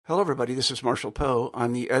Hello, everybody. This is Marshall Poe.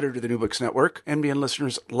 I'm the editor of the New Books Network. NBN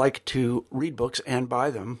listeners like to read books and buy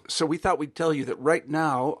them. So we thought we'd tell you that right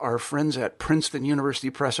now, our friends at Princeton University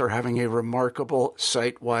Press are having a remarkable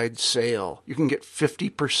site-wide sale. You can get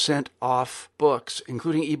 50% off books,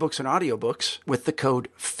 including ebooks and audiobooks, with the code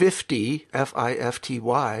 50,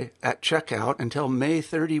 F-I-F-T-Y, at checkout until May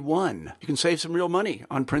 31. You can save some real money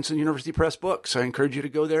on Princeton University Press books. I encourage you to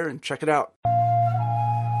go there and check it out.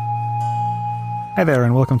 Hi there,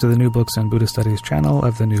 and welcome to the New Books and Buddhist Studies channel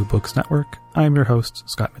of the New Books Network. I'm your host,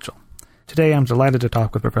 Scott Mitchell. Today I'm delighted to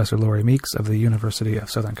talk with Professor Lori Meeks of the University of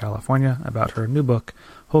Southern California about her new book,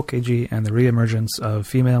 Hokkeiji and the Reemergence of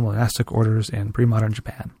Female Monastic Orders in Pre-Modern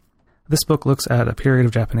Japan. This book looks at a period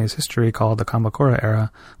of Japanese history called the Kamakura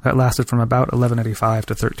era that lasted from about 1185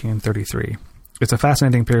 to 1333. It's a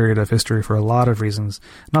fascinating period of history for a lot of reasons,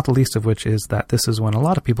 not the least of which is that this is when a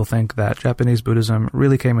lot of people think that Japanese Buddhism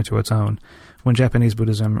really came into its own, when Japanese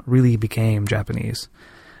Buddhism really became Japanese.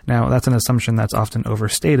 Now, that's an assumption that's often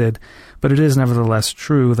overstated, but it is nevertheless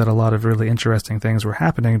true that a lot of really interesting things were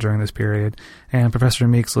happening during this period, and Professor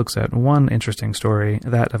Meeks looks at one interesting story,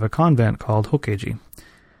 that of a convent called Hokkeiji.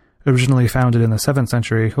 Originally founded in the 7th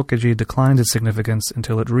century, Hokkeiji declined its significance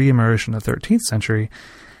until it re-emerged in the 13th century,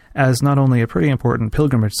 as not only a pretty important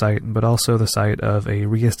pilgrimage site, but also the site of a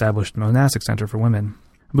re-established monastic center for women.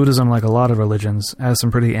 Buddhism, like a lot of religions, has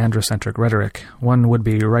some pretty androcentric rhetoric. One would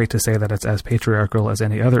be right to say that it's as patriarchal as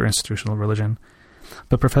any other institutional religion.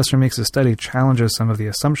 But Professor Meeks' study challenges some of the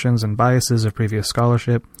assumptions and biases of previous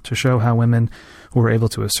scholarship to show how women were able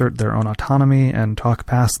to assert their own autonomy and talk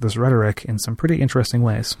past this rhetoric in some pretty interesting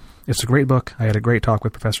ways. It's a great book. I had a great talk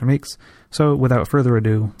with Professor Meeks. So without further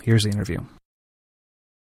ado, here's the interview.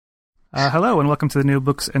 Hello, and welcome to the New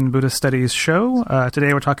Books and Buddhist Studies show.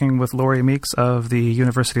 Today we're talking with Lori Meeks of the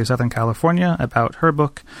University of Southern California about her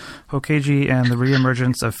book, Hokkeiji and the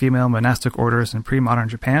Reemergence of Female Monastic Orders in Pre-Modern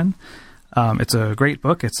Japan. It's a great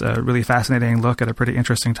book. It's a really fascinating look at a pretty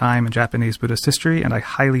interesting time in Japanese Buddhist history, and I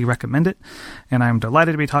highly recommend it. And I'm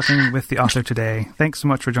delighted to be talking with the author today. Thanks so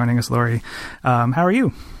much for joining us, Lori. How are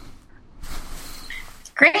you?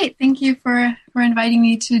 Great. Thank you for inviting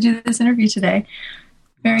me to do this interview today.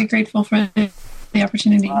 Very grateful for the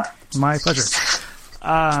opportunity. My pleasure.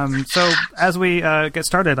 So as we get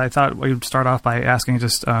started, I thought we'd start off by asking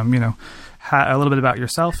just, a little bit about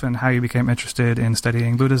yourself and how you became interested in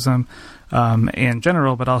studying Buddhism in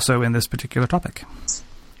general, but also in this particular topic.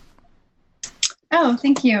 Oh,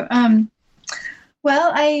 thank you.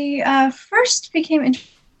 Well, I first became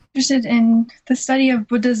interested in the study of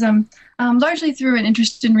Buddhism largely through an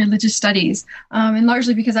interest in religious studies, and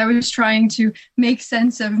largely because I was trying to make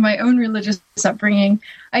sense of my own religious upbringing.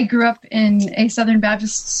 I grew up in a Southern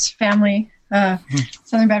Baptist family,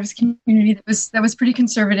 Southern Baptist community that was pretty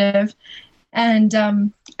conservative, and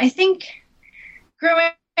I think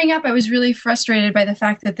growing up I was really frustrated by the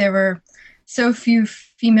fact that there were so few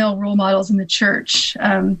female role models in the church.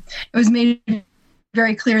 It was made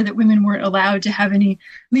very clear that women weren't allowed to have any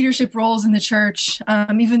leadership roles in the church,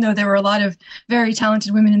 even though there were a lot of very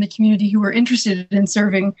talented women in the community who were interested in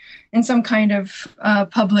serving in some kind of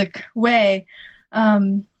public way.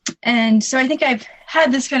 And so I think I've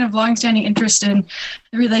had this kind of longstanding interest in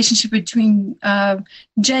the relationship between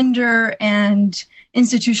gender and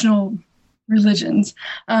institutional religions,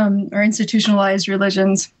 or institutionalized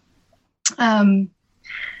religions.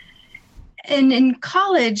 And in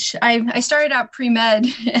college, I started out pre-med,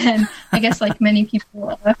 and I guess like many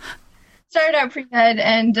people, started out pre-med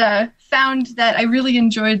and found that I really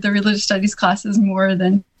enjoyed the religious studies classes more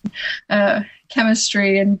than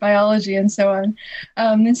chemistry and biology and so on.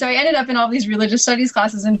 And so I ended up in all these religious studies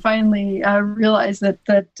classes and finally realized that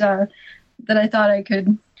I thought I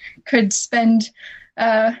could spend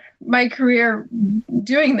my career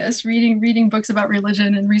doing this, reading books about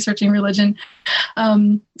religion and researching religion.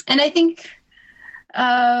 And I think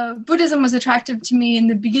Buddhism was attractive to me in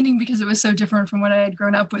the beginning because it was so different from what I had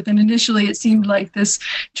grown up with. And initially it seemed like this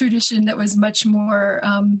tradition that was much more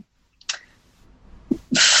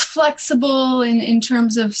flexible in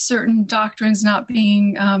terms of certain doctrines not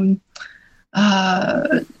being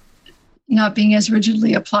as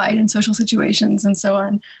rigidly applied in social situations and so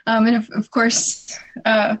on. And of course,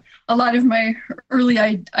 a lot of my early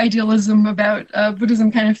idealism about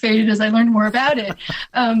Buddhism kind of faded as I learned more about it.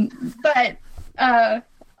 But a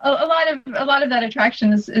lot of that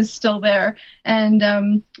attraction is still there. And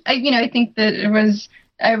I think that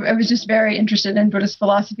I was just very interested in Buddhist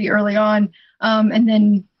philosophy early on. And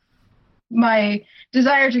then my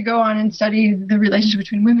desire to go on and study the relationship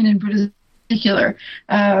between women and Buddhism in particular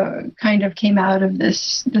kind of came out of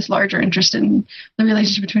this larger interest in the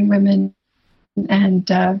relationship between women and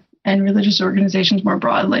religious organizations more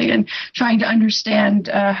broadly, and trying to understand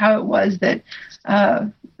how it was that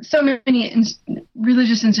so many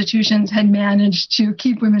religious institutions had managed to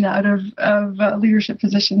keep women out of leadership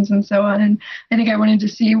positions and so on. And I think I wanted to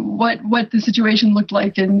see what the situation looked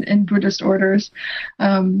like in Buddhist orders.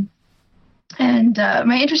 And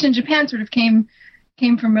my interest in Japan sort of came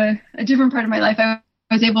from a different part of my life. I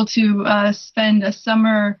was able to spend a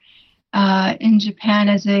summer in Japan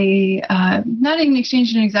as a not an exchange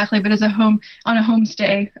student exactly, but as on a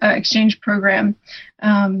homestay exchange program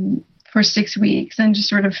for 6 weeks, and just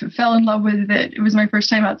sort of fell in love with it. It was my first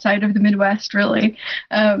time outside of the Midwest, really,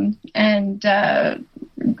 and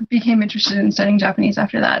became interested in studying Japanese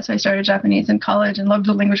after that. So I started Japanese in college and loved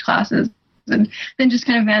the language classes, and then just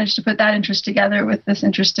kind of managed to put that interest together with this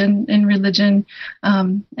interest in religion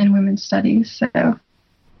and women's studies. So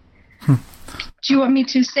do you want me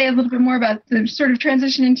to say a little bit more about the sort of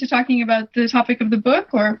transition into talking about the topic of the book,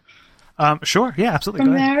 or? Sure. Yeah, absolutely.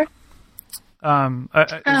 From Go ahead. there?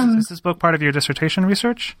 Is this book part of your dissertation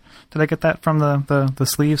research? Did I get that from the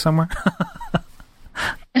sleeve somewhere?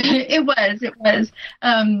 It was.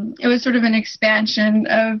 It was sort of an expansion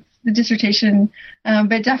of the dissertation,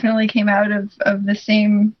 but definitely came out of the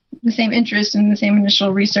same interest and the same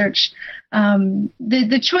initial research.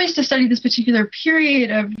 The choice to study this particular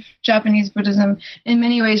period of Japanese Buddhism in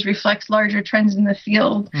many ways reflects larger trends in the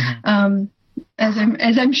field. Mm-hmm. As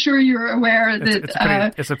I'm sure you're aware,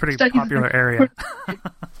 that it's a pretty popular area.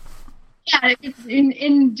 Yeah,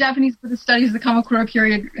 in Japanese Buddhist studies, the Kamakura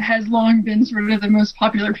period has long been sort of the most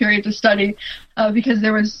popular period to study, because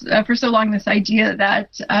there was for so long this idea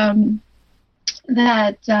that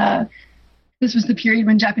this was the period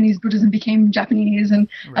when Japanese Buddhism became Japanese, and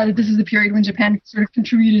this is the period when Japan sort of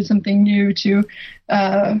contributed something new to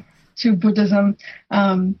Buddhism.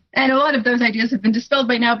 And a lot of those ideas have been dispelled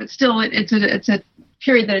by now, but still it's a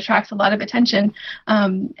period that attracts a lot of attention.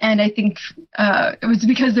 And I think it was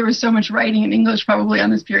because there was so much writing in English probably on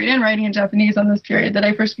this period and writing in Japanese on this period that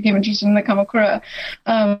I first became interested in the Kamakura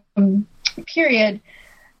period.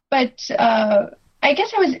 But I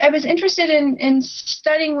guess I was interested in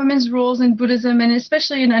studying women's roles in Buddhism, and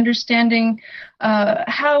especially in understanding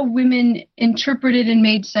how women interpreted and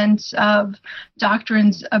made sense of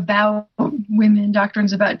doctrines about women,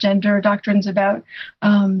 doctrines about gender, doctrines about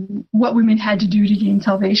what women had to do to gain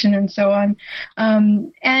salvation, and so on.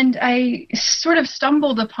 And I sort of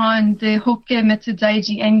stumbled upon the Hokke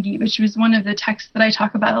Metsudaiji Engi, which was one of the texts that I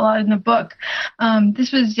talk about a lot in the book.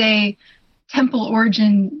 This was a temple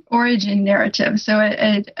origin narrative, so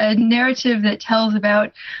a narrative that tells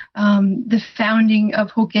about the founding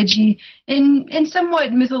of Hokkeji in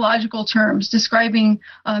somewhat mythological terms, describing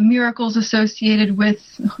miracles associated with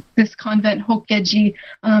this convent Hokkeji,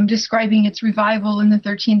 describing its revival in the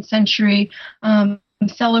 13th century,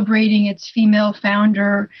 celebrating its female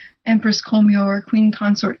founder, Empress Komyo, or Queen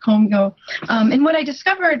Consort Komyo. And what I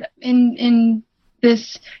discovered in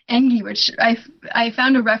this Engi, which I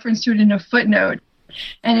found a reference to it in a footnote,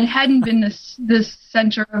 and it hadn't been this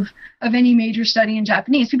center of any major study in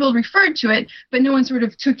Japanese. People referred to it, but no one sort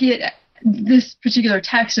of took this particular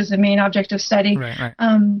text as a main object of study. Right.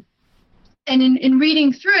 And in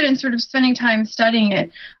reading through it and sort of spending time studying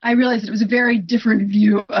it, I realized it was a very different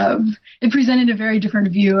view it presented a very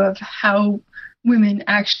different view of how women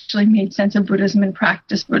actually made sense of Buddhism and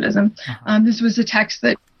practiced Buddhism. Uh-huh. This was a text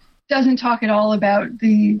that doesn't talk at all about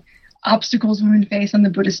the obstacles women face on the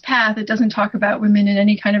Buddhist path. It doesn't talk about women in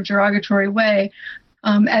any kind of derogatory way,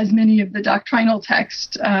 as many of the doctrinal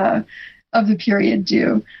texts of the period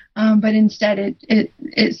do. But instead,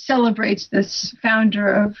 it celebrates this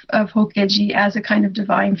founder of Hokkeji as a kind of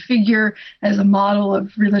divine figure, as a model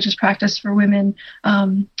of religious practice for women.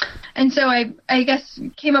 And so I guess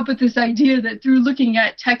came up with this idea that through looking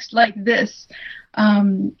at text like this,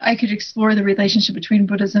 I could explore the relationship between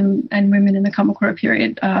Buddhism and women in the Kamakura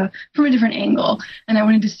period from a different angle, and I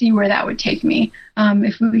wanted to see where that would take me.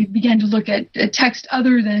 If we began to look at a text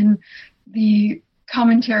other than the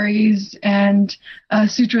commentaries and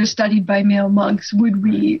sutras studied by male monks, would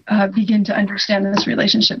we begin to understand this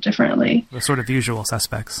relationship differently? The sort of usual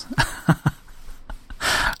suspects.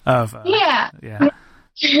 of yeah.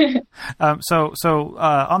 So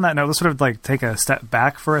on that note, let's sort of like take a step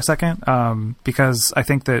back for a second, because I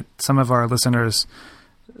think that some of our listeners,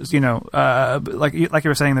 like you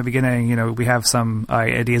were saying in the beginning, we have some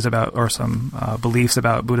ideas about, or some beliefs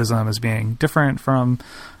about Buddhism as being different from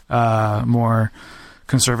more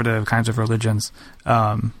conservative kinds of religions.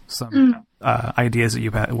 ideas that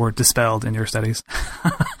you were dispelled in your studies.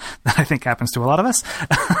 That I think happens to a lot of us.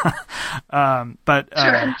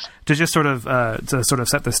 Sure. To just sort of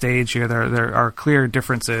set the stage here, there are clear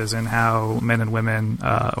differences in how men and women,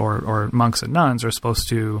 or monks and nuns, are supposed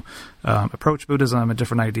to approach Buddhism, and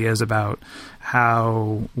different ideas about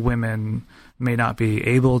how women may not be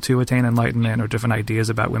able to attain enlightenment, or different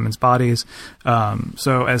ideas about women's bodies.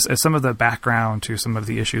 So as some of the background to some of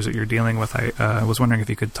the issues that you're dealing with, I was wondering if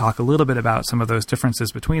you could talk a little bit about some of those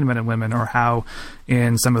differences between men and women, or how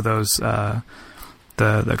in some of those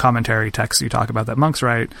the commentary texts you talk about that monks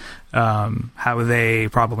write, how they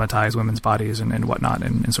problematize women's bodies and whatnot,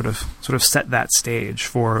 and sort of set that stage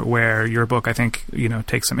for where your book, I think,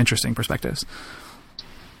 takes some interesting perspectives.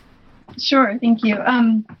 Sure, thank you.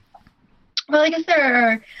 Well, I guess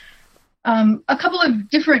there are a couple of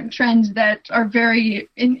different trends that are very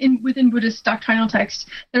within Buddhist doctrinal texts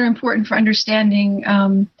that are important for understanding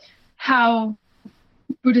how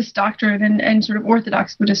Buddhist doctrine and sort of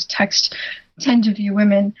orthodox Buddhist text tend to view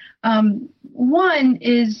women. One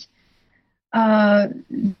is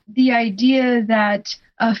the idea that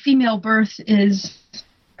a female birth is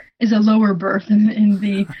a lower birth in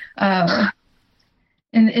the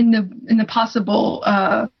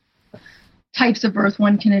possible types of birth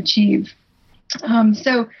one can achieve.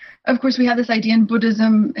 So, of course, we have this idea in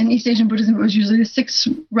Buddhism, in East Asian Buddhism, it was usually the 6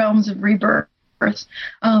 realms of rebirth.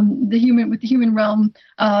 The human realm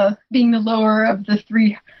being the lower of the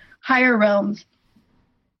 3 higher realms.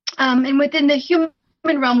 And within the human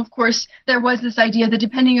realm, of course, there was this idea that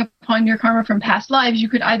depending upon your karma from past lives, you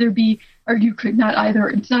could either be, or you could not either,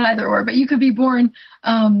 it's not either or, but you could be born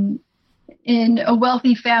in a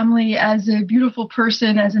wealthy family as a beautiful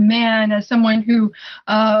person, as a man, as someone who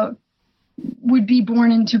would be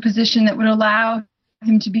born into a position that would allow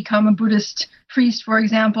him to become a Buddhist priest, for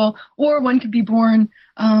example, or one could be born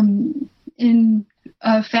in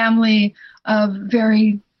a family of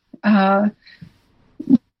very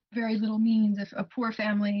little means, a poor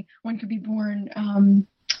family. One could be born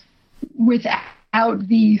without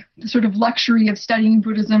the sort of luxury of studying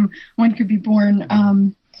Buddhism. One could be born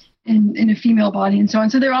in a female body, and so on.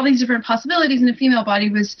 So there are all these different possibilities, and a female body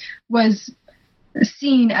was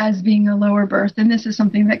seen as being a lower birth. And this is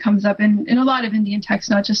something that comes up in a lot of Indian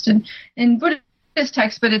texts, not just in Buddhist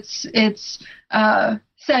texts, but it's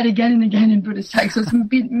said again and again in Buddhist texts. So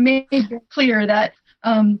it's made clear that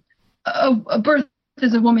a birth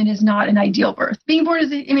as a woman is not an ideal birth. Being born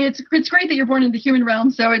it's great that you're born in the human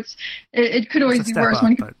realm, so it could always be worse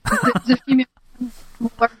when it's a female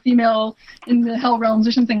or female in the hell realms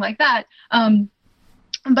or something like that.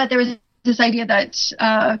 But there is this idea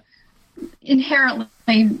that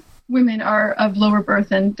inherently women are of lower birth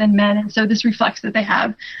than men, and so this reflects that they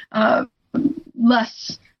have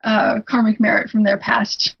less karmic merit from their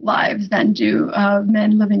past lives than do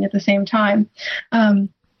men living at the same time.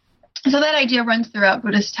 So that idea runs throughout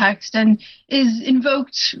Buddhist text and is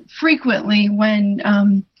invoked frequently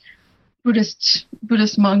when Buddhist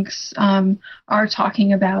monks are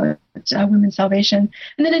talking about women's salvation.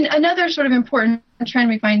 And then another sort of important trend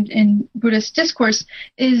we find in Buddhist discourse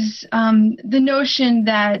is the notion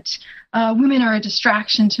that women are a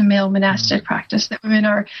distraction to male monastic practice, that women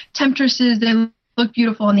are temptresses, they look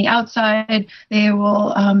beautiful on the outside, they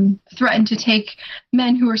will threaten to take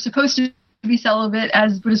men who are supposed to be celibate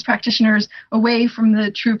as Buddhist practitioners away from the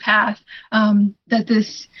true path, that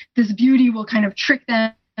this beauty will kind of trick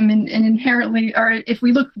them. And inherently, or if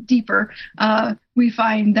we look deeper, we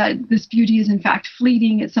find that this beauty is in fact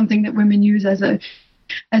fleeting. It's something that women use as a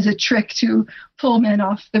trick to pull men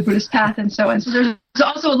off the Buddhist path and so on. So there's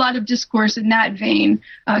also a lot of discourse in that vein,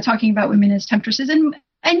 talking about women as temptresses. And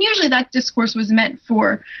usually that discourse was meant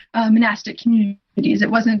for monastic communities. It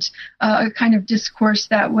wasn't a kind of discourse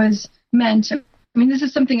that was meant to, this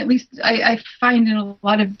is something at least I find in a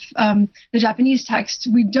lot of the Japanese texts.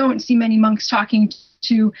 We don't see many monks talking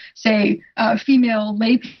to, say, female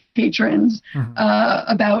lay patrons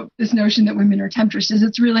about this notion that women are temptresses.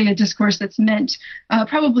 It's really a discourse that's meant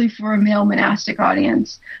probably for a male monastic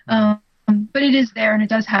audience. But it is there, and it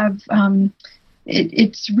does have,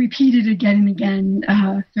 it's repeated again and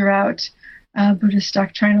again throughout Buddhist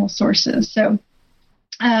doctrinal sources. So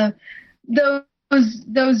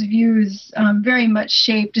those views very much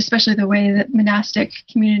shaped, especially the way that monastic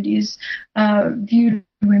communities viewed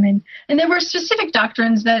women. And there were specific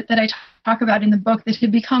doctrines that I talk about in the book that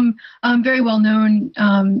had become very well known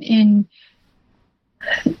in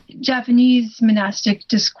Japanese monastic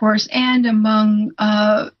discourse and among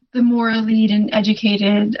the more elite and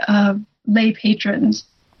educated lay patrons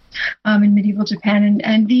in medieval Japan.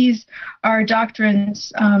 And these are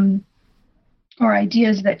doctrines or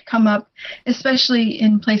ideas that come up, especially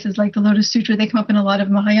in places like the Lotus Sutra. They come up in a lot of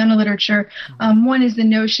Mahayana literature. One is the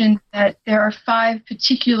notion that there are 5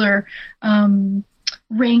 particular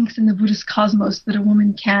ranks in the Buddhist cosmos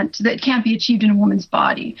that can't be achieved in a woman's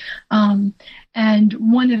body. And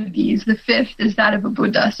one of these, the 5th, is that of a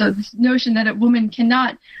Buddha. So this notion that a woman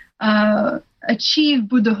cannot achieve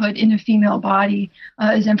Buddhahood in a female body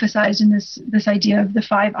is emphasized in this idea of the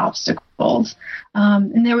 5 obstacles.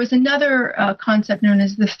 And there was another concept known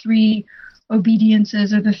as the 3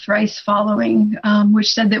 obediences, or the thrice following,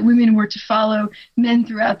 which said that women were to follow men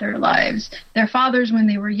throughout their lives. Their fathers when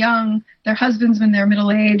they were young, their husbands when they're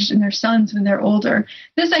middle-aged, and their sons when they're older.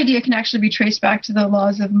 This idea can actually be traced back to the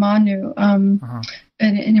laws of Manu,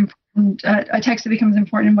 a text that becomes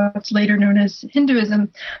important in what's later known as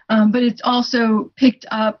Hinduism, but it's also picked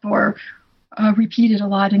up or repeated a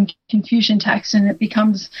lot in Confucian texts, and it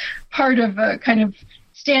becomes part of a kind of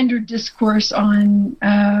standard discourse on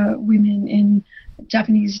women in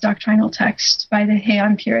Japanese doctrinal text by the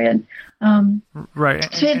Heian period. Right.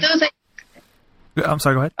 So we have those. I'm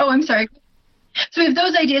sorry, go ahead. Oh, I'm sorry. So we have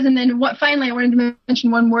those ideas, and then finally I wanted to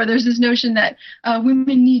mention one more. There's this notion that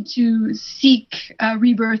women need to seek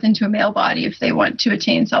rebirth into a male body if they want to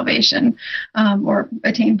attain salvation or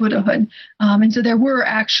attain Buddhahood. And so there were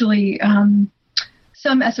actually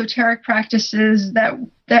some esoteric practices that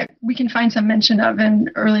we can find some mention of in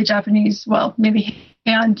early Japanese, well, maybe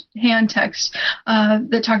hand texts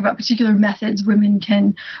that talk about particular methods women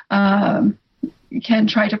can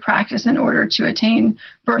try to practice in order to attain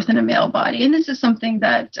birth in a male body. And this is something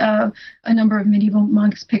that a number of medieval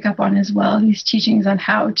monks pick up on as well, these teachings on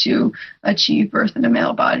how to achieve birth in a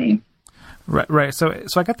male body. Right. So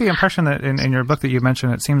I got the impression that in your book that you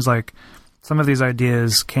mentioned, it seems like some of these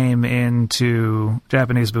ideas came into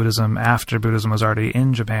Japanese Buddhism after Buddhism was already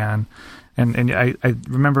in Japan. And I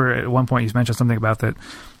remember at one point you mentioned something about that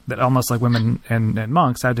almost like women and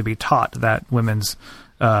monks had to be taught that women's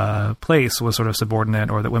place was sort of subordinate,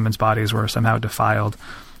 or that women's bodies were somehow defiled.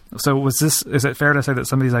 So is it fair to say that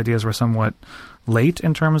some of these ideas were somewhat late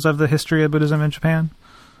in terms of the history of Buddhism in Japan?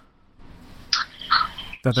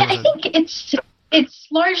 I think it's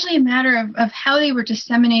largely a matter of how they were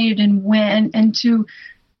disseminated and when, and to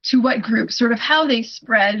what groups, sort of how they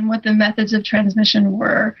spread and what the methods of transmission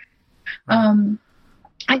were. I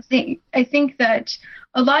think that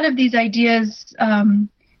a lot of these ideas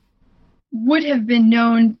would have been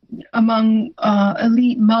known among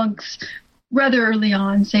elite monks rather early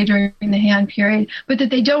on, say during the Heian period, but that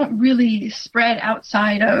they don't really spread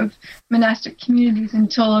outside of monastic communities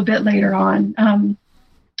until a bit later on. And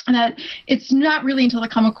that it's not really until the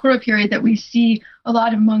Kamakura period that we see a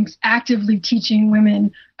lot of monks actively teaching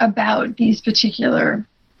women about these particular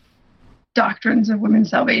doctrines of women's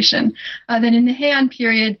salvation. Then in the Heian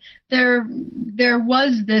period, there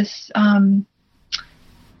was this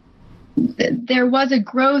there was a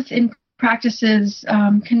growth in practices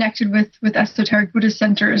connected with esoteric Buddhist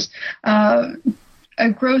centers, a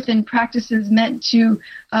growth in practices meant to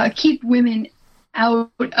keep women out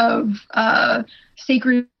of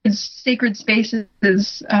sacred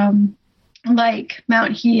spaces like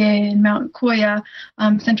Mount Hiei and Mount Koya,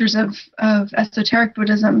 centers of esoteric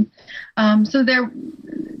Buddhism. So there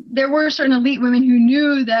were certain elite women who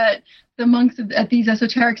knew that the monks at these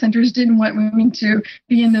esoteric centers didn't want women to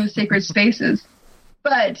be in those sacred spaces.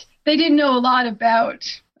 But they didn't know a lot about,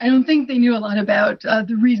 I don't think they knew a lot about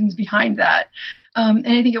the reasons behind that. And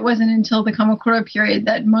I think it wasn't until the Kamakura period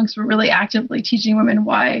that monks were really actively teaching women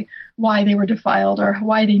why they were defiled or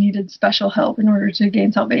why they needed special help in order to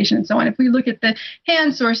gain salvation and so on. If we look at the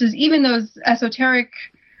Heian sources, even those esoteric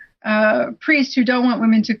priests who don't want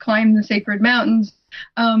women to climb the sacred mountains,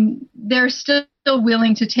 they're still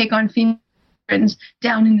willing to take on female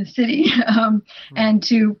down in the city and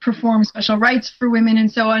to perform special rites for women and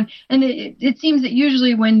so on. And it seems that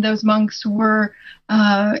usually when those monks were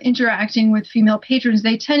interacting with female patrons,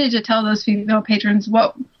 they tended to tell those female patrons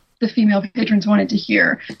what the female patrons wanted to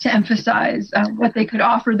hear, to emphasize what they could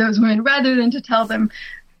offer those women, rather than to tell them,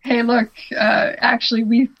 hey, look, actually,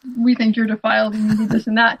 we think you're defiled and you need this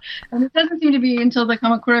and that. And it doesn't seem to be until the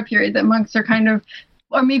Kamakura period that monks are kind of,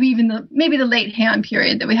 or maybe even the late Heian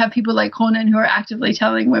period, that we have people like Honen who are actively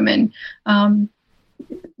telling women,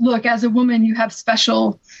 look, as a woman, you have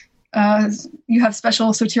special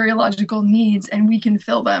soteriological needs, and we can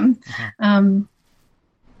fill them. Uh-huh.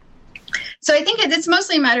 So I think it's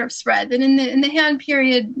mostly a matter of spread. That in the Heian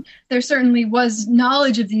period, there certainly was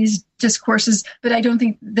knowledge of these discourses, but I don't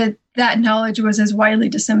think that knowledge was as widely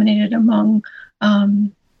disseminated among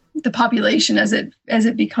the population as it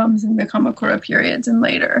becomes in the Kamakura periods and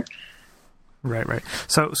later. Right.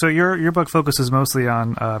 So your book focuses mostly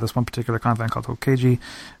on this one particular convent called Hokkeiji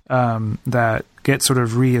that gets sort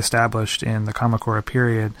of reestablished in the Kamakura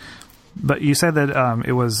period. But you said that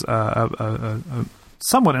it was a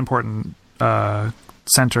somewhat important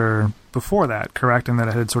center before that, correct? And that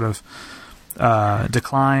it had sort of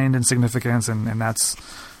declined in significance, and that's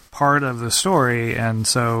part of the story. And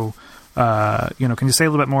so, can you say a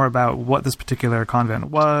little bit more about what this particular convent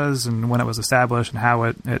was and when it was established and how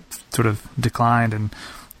it sort of declined and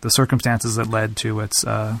the circumstances that led to its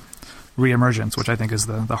reemergence, which I think is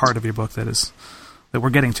the heart of your book that we're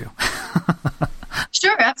getting to.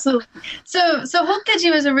 Sure, absolutely. So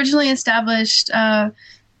Hokkeiji was originally established by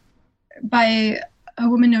a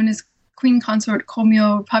woman known as Queen Consort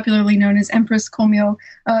Komyo, popularly known as Empress Komyo.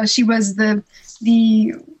 She was the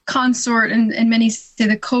consort, and many say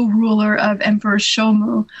the co-ruler of Emperor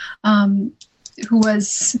Shomu, who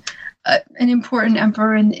was an important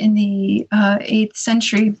emperor in the 8th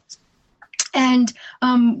century. And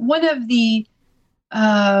one of the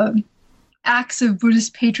acts of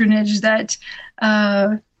Buddhist patronage that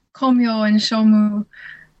Komyo and Shomu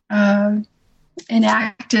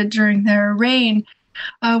enacted during their reign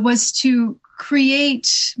was to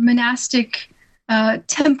create monastic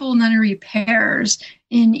temple nunnery pairs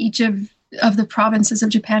in each of the provinces of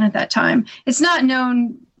Japan at that time. It's not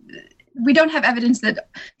known, we don't have evidence that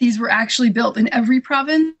these were actually built in every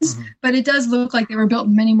province, but it does look like they were built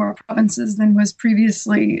in many more provinces than was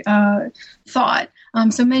previously thought.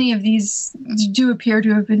 So many of these do appear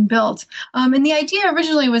to have been built. And the idea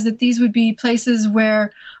originally was that these would be places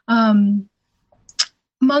where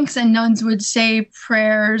monks and nuns would say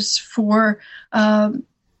prayers for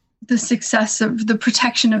the success of the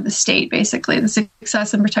protection of the state, basically, the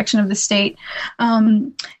success and protection of the state.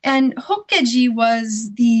 And Hokkeiji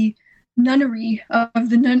was the nunnery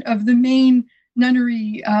of the main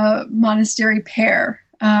nunnery monastery pair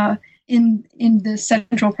in the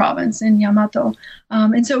central province in Yamato.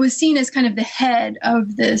 And so it was seen as kind of the head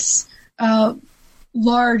of this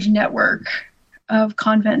large network of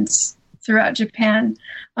convents throughout Japan.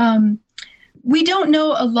 We don't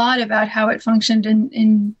know a lot about how it functioned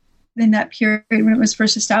in that period when it was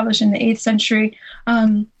first established in the 8th century.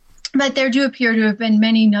 But there do appear to have been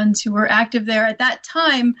many nuns who were active there. At that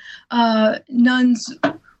time, nuns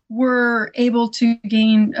were able to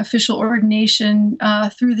gain official ordination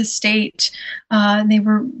through the state. They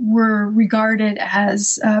were regarded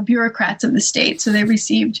as bureaucrats of the state, so they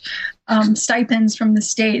received stipends from the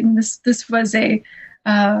state. And this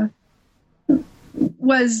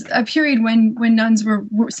was a period when nuns were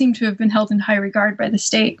seemed to have been held in high regard by the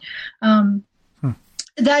state.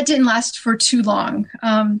 That didn't last for too long.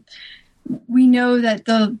 We know that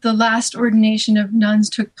the last ordination of nuns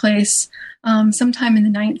took place sometime in the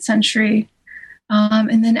 9th century.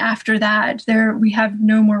 And then after that, we have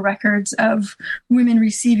no more records of women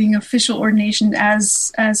receiving official ordination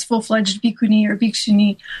as full-fledged bhikkhuni or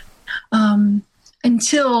bhikshuni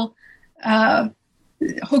until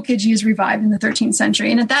Hokkeiji is revived in the 13th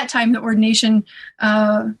century. And at that time, the ordination,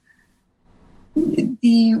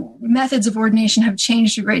 the methods of ordination have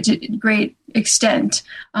changed to great extent.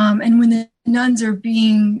 And when the nuns are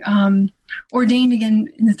being ordained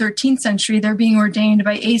again in the 13th century, they're being ordained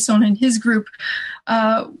by Ason and his group,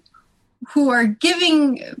 who are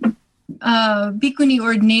giving bhikkhuni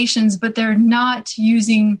ordinations, but they're not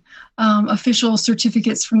using official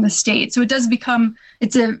certificates from the state. So it does become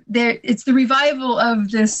it's the revival of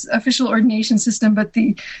this official ordination system, but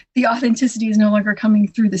the authenticity is no longer coming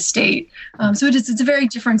through the state. So it's a very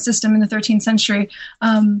different system in the 13th century.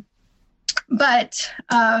 But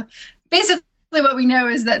basically, what we know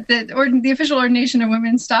is that the official ordination of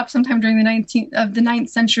women stopped sometime during the 9th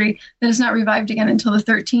century. That is not revived again until the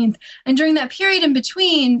 13th. And during that period in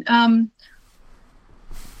between,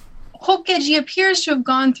 Hokkeiji appears to have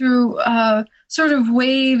gone through sort of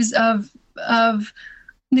waves of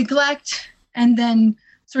neglect and then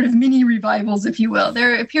sort of mini revivals, if you will.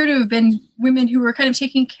 There appear to have been women who were kind of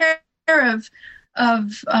taking care of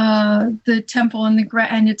the temple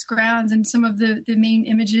and its grounds, and some of the main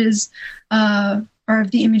images are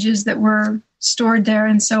of the images that were stored there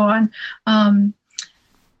and so on.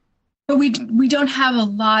 But we don't have a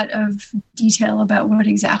lot of detail about what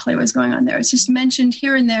exactly was going on there. It's just mentioned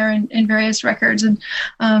here and there in various records, and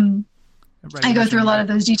I go through a lot of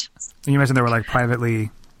those details. You mentioned there were like privately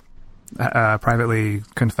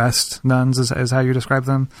confessed nuns, is how you describe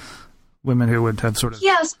them, women who would have sort of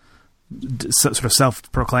sort of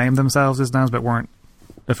self-proclaimed themselves as nuns, but weren't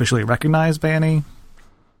officially recognized by any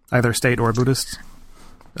either state or Buddhist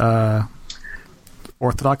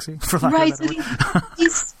orthodoxy, for lack of a better word.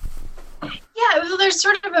 Yeah, well, there's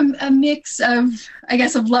sort of a mix of, I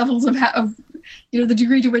guess, of levels of the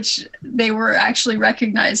degree to which they were actually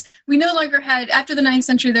recognized. We no longer had, after the 9th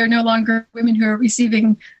century, there are no longer women who are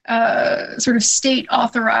receiving sort of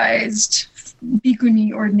state-authorized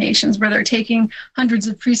bhikkhuni ordinations where they're taking hundreds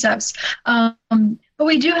of precepts. But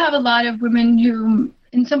we do have a lot of women who,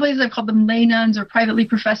 in some places I've called them lay nuns or privately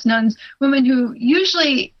professed nuns, women who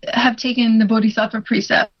usually have taken the Bodhisattva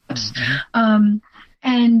precepts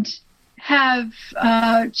and have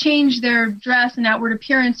changed their dress and outward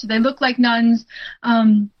appearance so they look like nuns,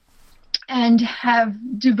 and have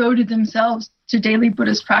devoted themselves to daily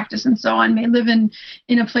Buddhist practice and so on. May live at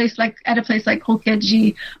a place like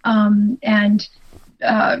Hokkaiji, and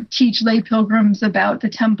teach lay pilgrims about the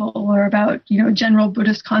temple or about general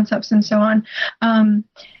Buddhist concepts and so on.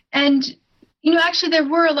 And actually, there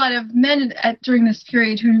were a lot of men during this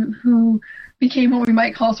period who became what we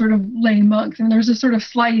might call sort of lay monks. And there's a sort of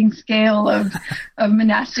sliding scale of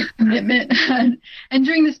monastic commitment. And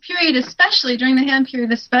during this period, especially during the Han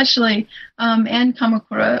period, and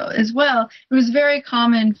Kamakura as well, it was very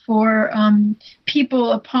common for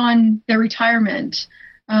people upon their retirement,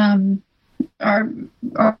 or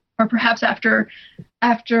perhaps after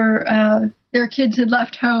their kids had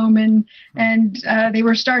left home and they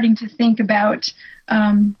were starting to think about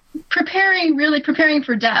preparing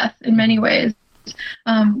for death in many ways,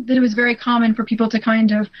 that it was very common for people to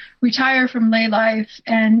kind of retire from lay life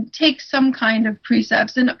and take some kind of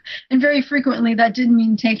precepts. And very frequently that didn't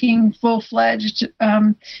mean taking full-fledged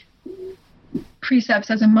precepts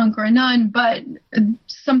as a monk or a nun, but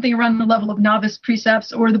something around the level of novice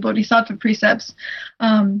precepts or the Bodhisattva precepts.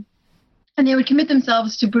 And they would commit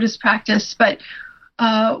themselves to Buddhist practice, but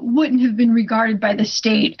wouldn't have been regarded by the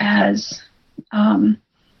state as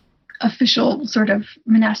official sort of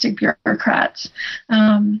monastic bureaucrats.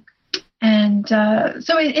 So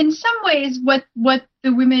in some ways, what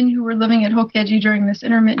the women who were living at Hokkaiji during this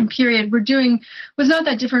intermittent period were doing was not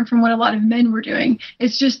that different from what a lot of men were doing.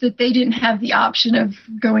 It's just that they didn't have the option of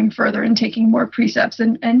going further and taking more precepts,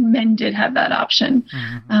 and men did have that option.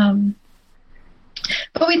 Mm-hmm.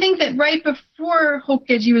 But we think that right before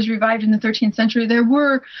Hokkaiji was revived in the 13th century, there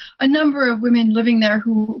were a number of women living there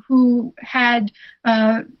who had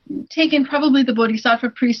taken probably the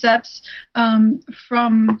Bodhisattva precepts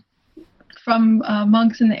from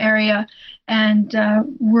monks in the area, and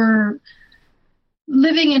were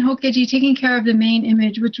living in Hokkaiji, taking care of the main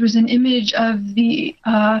image, which was an image of the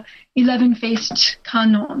 11-faced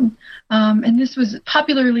Kannon. And this was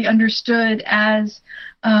popularly understood as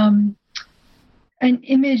an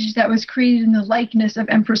image that was created in the likeness of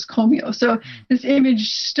Empress Komyo. So this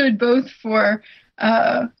image stood both for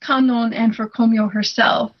Kannon and for Komyo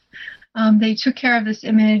herself. They took care of this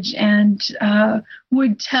image and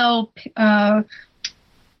would tell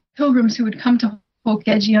pilgrims who would come to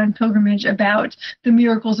Hokkaiji on pilgrimage about the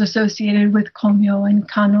miracles associated with Komyo and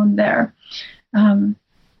Kannon there.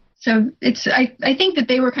 So I think that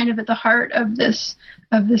they were kind of at the heart of this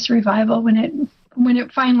revival when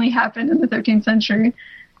it finally happened in the 13th century.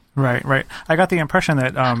 Right. I got the impression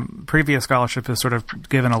that previous scholarship has sort of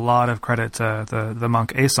given a lot of credit to the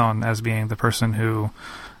monk Aeson as being the person who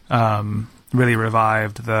really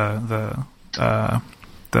revived the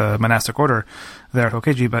monastic order there at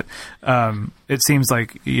Hokkaiji, but it seems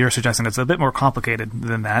like you're suggesting it's a bit more complicated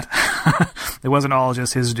than that. It wasn't all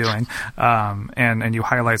just his doing, and you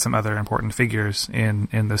highlight some other important figures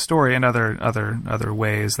in the story and other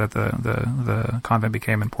ways that the convent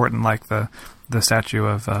became important, like the statue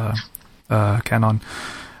of Kannon,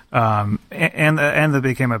 and that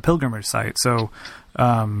became a pilgrimage site. So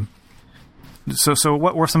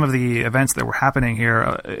what were some of the events that were happening here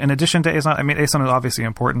in addition to Aeson? I mean, Aeson is obviously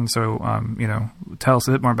important. So, tell us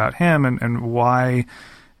a bit more about him and why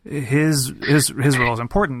his role is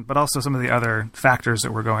important, but also some of the other factors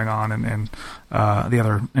that were going on and the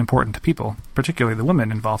other important people, particularly the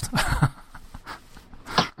women involved.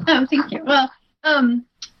 Oh, thank you. Well,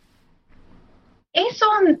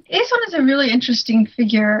 Aeson is a really interesting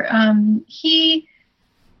figure.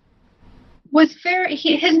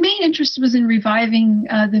 His main interest was in reviving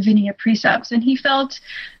the Vinaya precepts, and he felt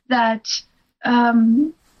that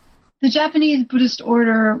the Japanese Buddhist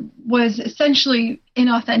order was essentially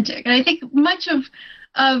inauthentic. And I think much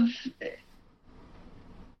of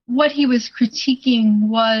what he was critiquing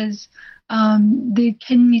was the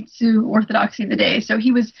Kenmitsu orthodoxy of the day. So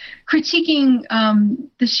he was critiquing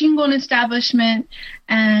the Shingon establishment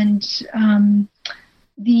and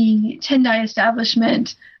the Tendai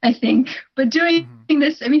establishment, I think, but doing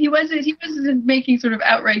this, I mean, he wasn't making sort of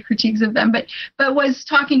outright critiques of them, but was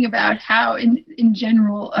talking about how, in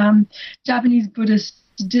general, Japanese Buddhists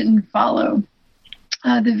didn't follow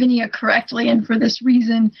the Vinaya correctly, and for this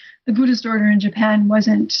reason, the Buddhist order in Japan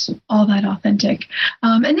wasn't all that authentic.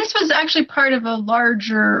 And this was actually part of a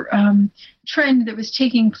larger trend that was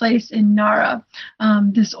taking place in Nara,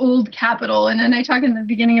 this old capital. And I talk in the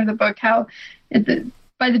beginning of the book how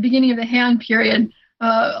by the beginning of the Heian period,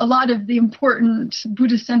 a lot of the important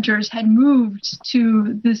Buddhist centers had moved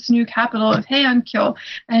to this new capital of Heian-kyo,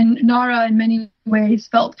 and Nara in many ways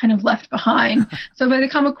felt kind of left behind. So by the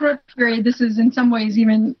Kamakura period, this is in some ways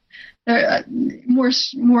even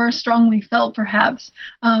more strongly felt, perhaps.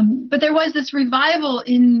 But there was this revival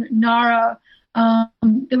in Nara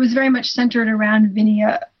that was very much centered around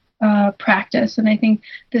Vinaya practice, and I think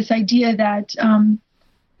this idea that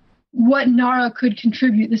what Nara could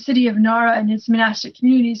contribute, the city of Nara and its monastic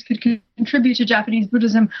communities could contribute to Japanese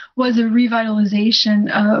Buddhism, was a revitalization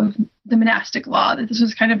of the monastic law, that this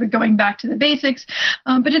was kind of a going back to the basics.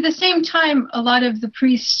 But at the same time, a lot of the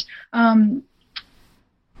priests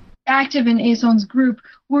active in Aeson's group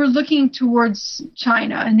were looking towards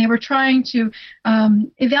China, and they were trying to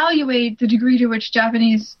evaluate the degree to which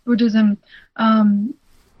Japanese Buddhism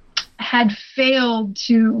had failed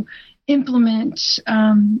to implement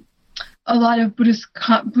a lot of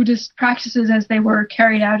Buddhist practices as they were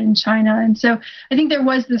carried out in China. And so I think there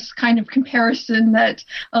was this kind of comparison that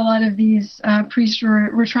a lot of these priests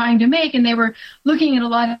were trying to make, and they were looking at a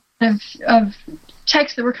lot of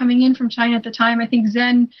texts that were coming in from China at the time. I think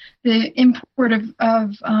Zen, the import of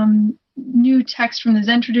new texts from the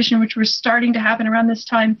Zen tradition, which were starting to happen around this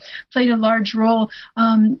time, played a large role.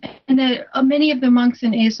 And that many of the monks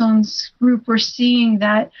in Aeson's group were seeing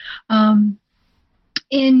that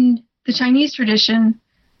in the Chinese tradition,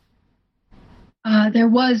 there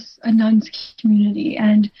was a nuns community,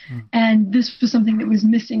 and this was something that was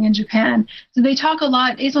missing in Japan. So they talk a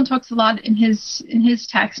lot. Aeson talks a lot in his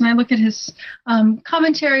text, and I look at his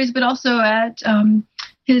commentaries, but also at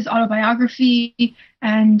his autobiography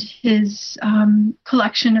and his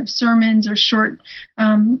collection of sermons or short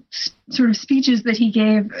sort of speeches that he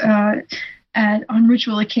gave on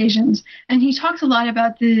ritual occasions. And he talks a lot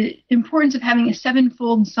about the importance of having a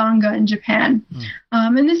sevenfold Sangha in Japan.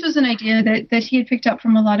 And this was an idea that he had picked up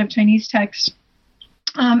from a lot of Chinese texts.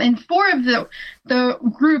 And four of the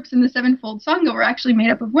groups in the sevenfold Sangha were actually made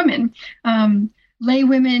up of women, lay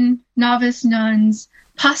women, novice nuns,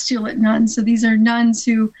 postulate nuns. So these are nuns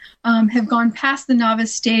who have gone past the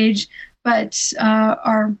novice stage, but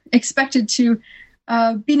are expected to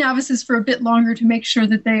be novices for a bit longer to make sure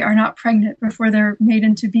that they are not pregnant before they're made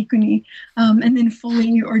into bhikkhuni, and then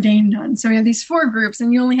fully ordained nuns. So we have these four groups,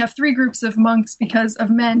 and you only have three groups of monks because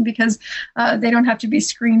they don't have to be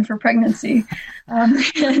screened for pregnancy.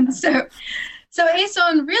 And so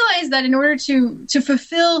Aeson realized that in order to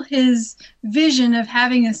fulfill his vision of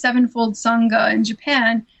having a sevenfold Sangha in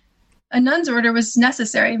Japan, a nun's order was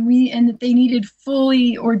necessary, and that they needed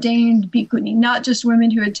fully ordained bhikkhuni, not just women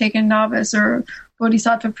who had taken novice or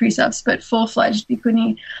bodhisattva precepts, but full-fledged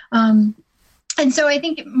bhikkhuni. And so I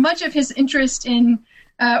think much of his interest in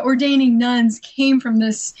ordaining nuns came from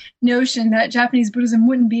this notion that Japanese Buddhism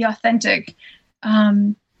wouldn't be authentic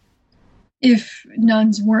if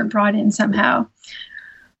nuns weren't brought in somehow.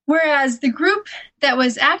 Whereas the group that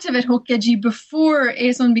was active at Hokkeji before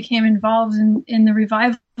Aeson became involved in the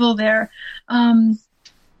revival there, I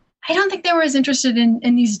don't think they were as interested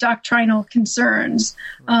in these doctrinal concerns,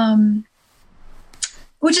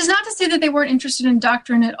 which is not to say that they weren't interested in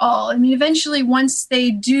doctrine at all. I mean, eventually, once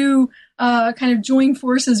they do kind of join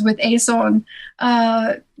forces with Aeson,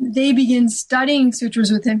 they begin studying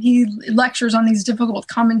sutras with him. He lectures on these difficult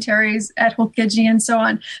commentaries at Hokkeji and so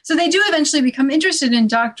on. So they do eventually become interested in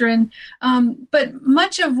doctrine, but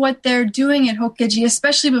much of what they're doing at Hokkeji,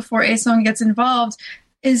 especially before Aeson gets involved,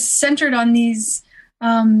 is centered on these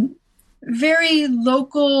very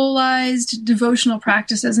localized devotional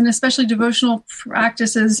practices, and especially devotional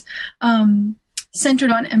practices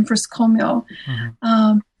centered on Empress Komyo.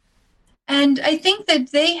 Mm-hmm. And I think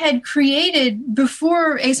that they had created,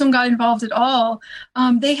 before Aeson got involved at all,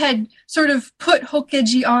 they had sort of put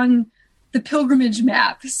Hokkeji on the pilgrimage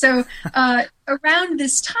map. So around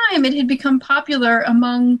this time, it had become popular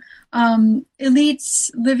among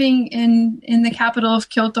elites living in the capital of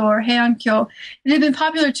Kyoto or Heian-kyo. It had been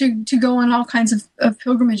popular to go on all kinds of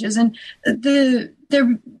pilgrimages, and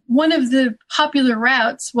one of the popular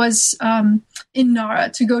routes was in Nara,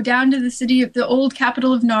 to go down to the city of the old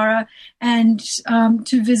capital of Nara and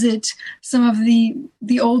to visit some of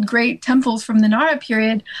the old great temples from the Nara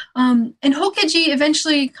period. And Hokkeji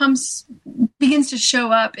eventually begins to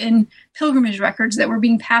show up in pilgrimage records that were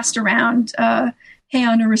being passed around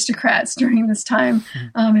Heian aristocrats during this time,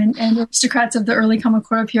 and aristocrats of the early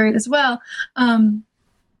Kamakura period as well.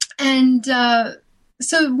 And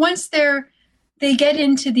so once they get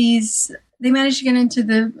into these, they manage to get into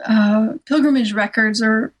the pilgrimage records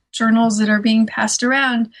or journals that are being passed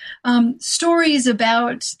around, stories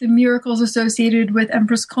about the miracles associated with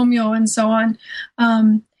Empress Komyo and so on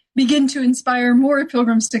begin to inspire more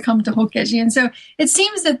pilgrims to come to Hokkeji. And so it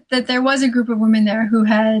seems that there was a group of women there who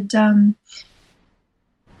had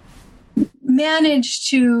managed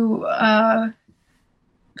to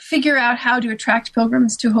figure out how to attract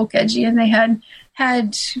pilgrims to Hokkeji, and they had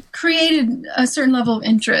created a certain level of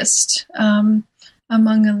interest among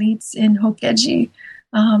elites in Hokkeji.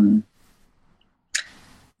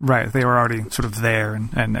 Right, they were already sort of there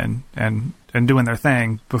and doing their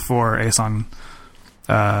thing before Aeson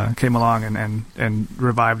came along and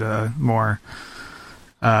revived a more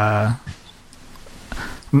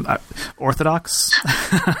orthodox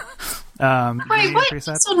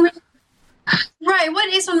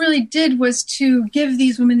What Aeson really did was to give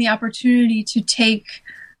these women the opportunity to take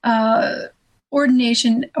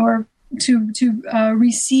ordination or to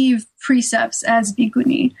receive precepts as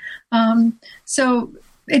bhikkhuni. So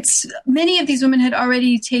many of these women had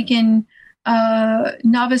already taken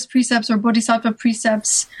novice precepts or bodhisattva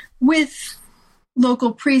precepts with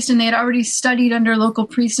local priests, and they had already studied under local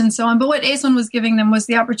priests and so on. But what Aeson was giving them was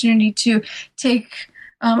the opportunity to take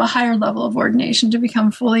a higher level of ordination, to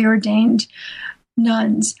become fully ordained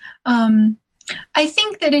nuns. I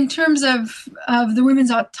think that in terms of the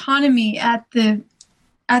women's autonomy at the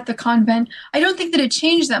convent, I don't think that it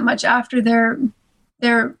changed that much after their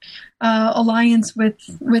alliance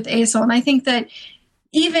with Aeson. I think that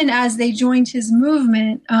even as they joined his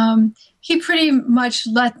movement, he pretty much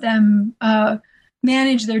let them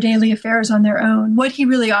manage their daily affairs on their own. What he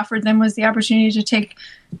really offered them was the opportunity to take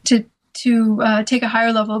a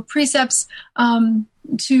higher level of precepts,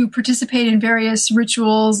 to participate in various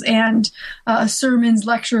rituals and sermons,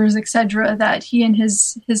 lectures, etc., that he and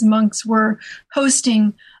his monks were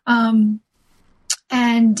hosting,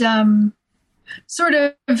 sort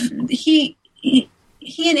of he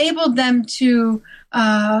enabled them to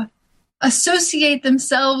associate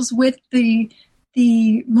themselves with the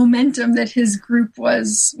momentum that his group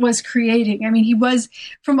was creating. I mean, he was,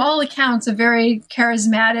 from all accounts, a very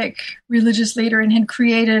charismatic religious leader and had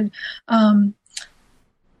created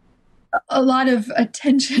a lot of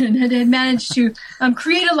attention and had managed to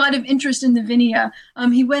create a lot of interest in the Vinaya.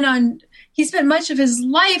 He spent much of his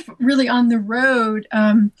life really on the road,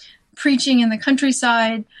 preaching in the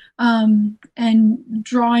countryside, and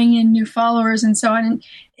drawing in new followers and so on.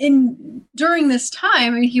 And during this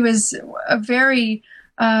time, he was a very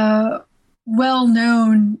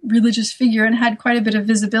well-known religious figure and had quite a bit of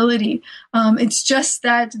visibility. It's just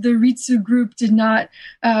that the Ritsu group did not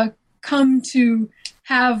come to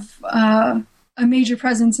have a major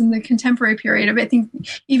presence in the contemporary period. I think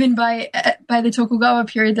even by the Tokugawa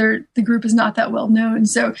period, the group is not that well known.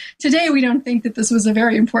 So today we don't think that this was a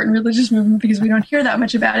very important religious movement because we don't hear that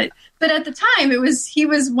much about it. But at the time, he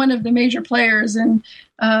was one of the major players in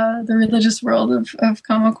the religious world of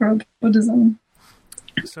Kamakura Buddhism.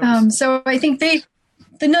 So I think the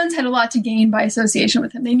nuns had a lot to gain by association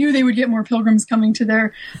with him. They knew they would get more pilgrims coming to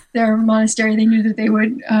their monastery. They knew that they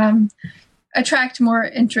would attract more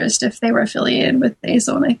interest if they were affiliated with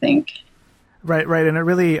Aeson, I think. Right. And it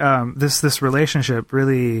really, this relationship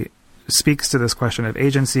really speaks to this question of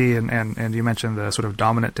agency, and you mentioned the sort of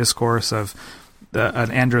dominant discourse of an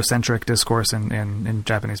androcentric discourse in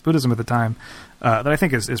Japanese Buddhism at the time, that I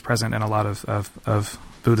think is present in a lot of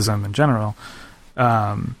Buddhism in general.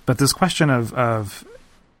 But this question of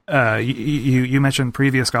you mentioned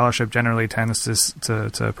previous scholarship generally tends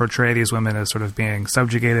to portray these women as sort of being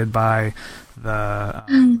subjugated by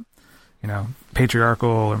the patriarchal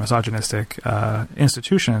or misogynistic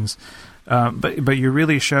institutions, but you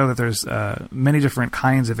really show that there's many different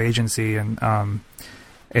kinds of agency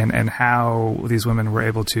and how these women were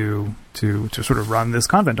able to sort of run this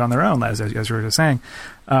convent on their own, as you were just saying.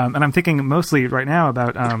 And I'm thinking mostly right now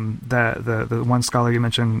about the one scholar you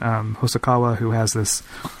mentioned, Hosokawa, who has this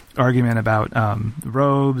argument about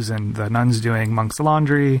robes and the nuns doing monks'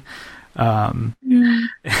 laundry, and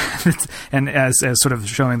as sort of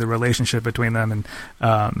showing the relationship between them. And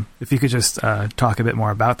if you could just talk a bit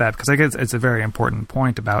more about that, because I guess it's a very important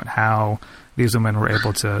point about how these women were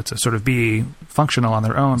able to sort of be functional on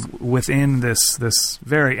their own within this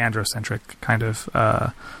very androcentric kind of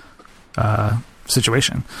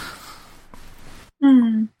situation.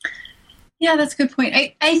 Yeah, that's a good point.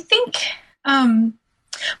 I think,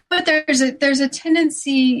 but there's a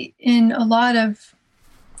tendency in a lot of,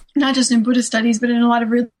 not just in Buddhist studies, but in a lot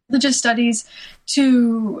of religious studies,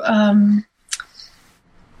 to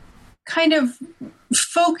kind of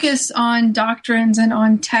focus on doctrines and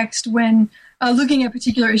on text when looking at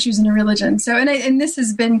particular issues in a religion. So, and this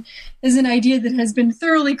is an idea that has been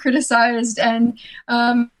thoroughly criticized and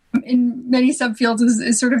in many subfields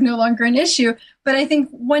is sort of no longer an issue. But I think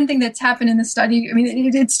one thing that's happened in the study, I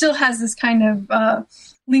mean, it still has this kind of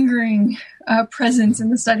lingering presence in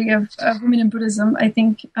the study of women in Buddhism, I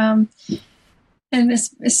think, and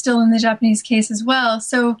this is still in the Japanese case as well.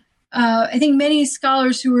 So I think many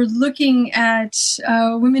scholars who were looking at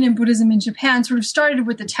women in Buddhism in Japan sort of started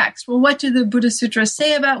with the text. Well, what do the Buddha Sutras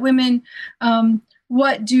say about women?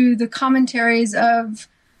 What do the commentaries of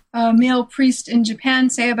male priests in Japan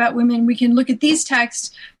say about women? We can look at these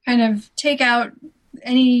texts, kind of take out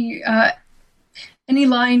any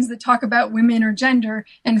lines that talk about women or gender,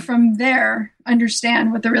 and from there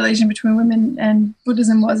understand what the relation between women and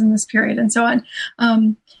Buddhism was in this period, and so on.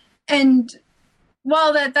 And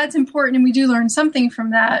while that's important, and we do learn something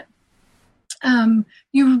from that,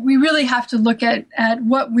 we really have to look at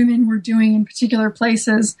what women were doing in particular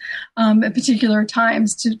places at particular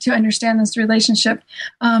times to understand this relationship,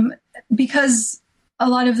 because a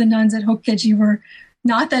lot of the nuns at Hokkeji were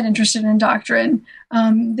not that interested in doctrine.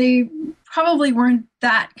 They probably weren't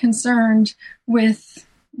that concerned with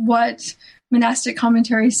what monastic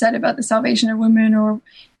commentaries said about the salvation of women, or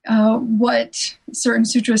what certain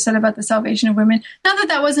sutras said about the salvation of women. Not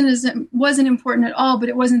that wasn't important at all, but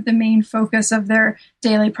it wasn't the main focus of their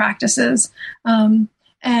daily practices. So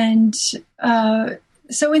in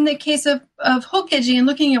the case of Hokkeji, and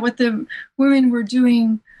looking at what the women were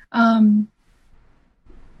doing on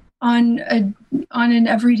an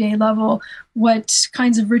everyday level, what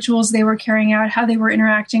kinds of rituals they were carrying out, how they were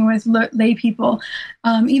interacting with lay people,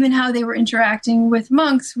 even how they were interacting with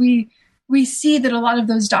monks, we see that a lot of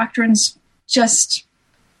those doctrines just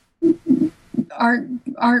aren't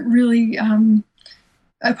really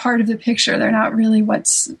a part of the picture. They're not really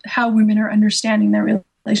how women are understanding their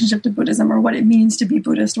relationship to Buddhism, or what it means to be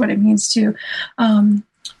Buddhist, what it means to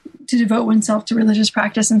devote oneself to religious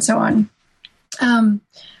practice, and so on.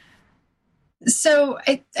 So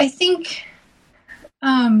I think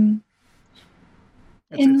in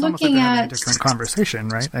it's looking at at a different conversation,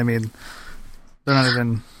 right? I mean, they're not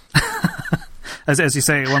even as you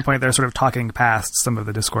say, at one point they're sort of talking past some of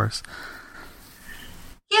the discourse.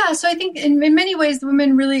 Yeah, so I think in many ways the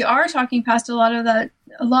women really are talking past a lot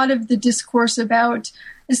of the discourse about,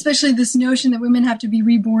 especially this notion that women have to be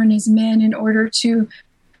reborn as men in order to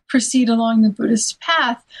proceed along the Buddhist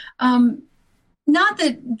path. Not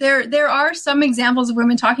that there are some examples of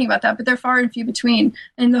women talking about that, but they're far and few between.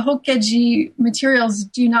 And the Hokkeji materials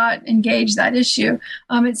do not engage that issue.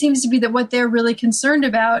 It seems to be that what they're really concerned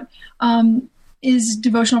about is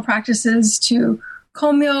devotional practices to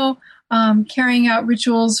Komyo, carrying out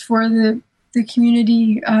rituals for the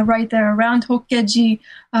community right there around Hokkeji,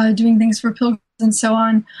 doing things for pilgrims and so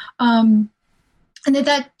on. And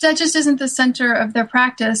that just isn't the center of their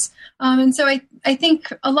practice. And so I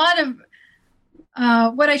think a lot of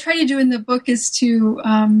what I try to do in the book is to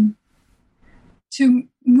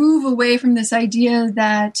move away from this idea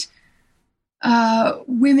that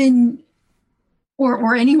women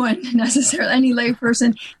or anyone necessarily, any lay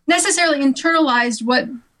person, necessarily internalized what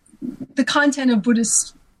the content of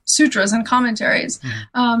Buddhist sutras and commentaries.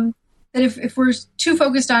 That if we're too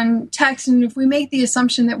focused on text, and if we make the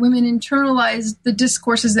assumption that women internalize the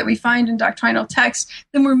discourses that we find in doctrinal text,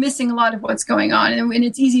 then we're missing a lot of what's going on. And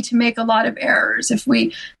it's easy to make a lot of errors if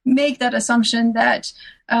we make that assumption that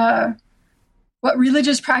what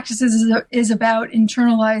religious practices is about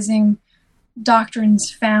internalizing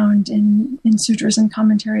doctrines found in sutras and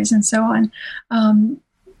commentaries and so on.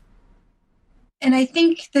 And I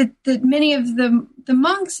think that many of the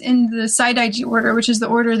monks in the Saidaiji order, which is the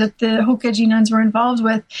order that the Hokkeji nuns were involved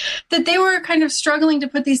with, that they were kind of struggling to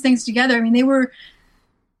put these things together. I mean,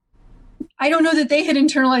 I don't know that they had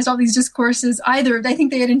internalized all these discourses either. I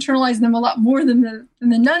think they had internalized them a lot more than the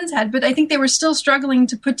nuns had, but I think they were still struggling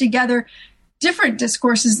to put together different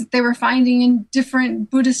discourses that they were finding in different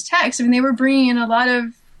Buddhist texts. I mean, they were bringing in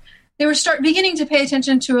they were beginning to pay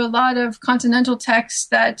attention to a lot of continental texts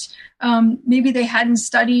that maybe they hadn't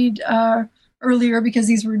studied earlier because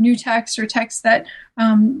these were new texts or texts that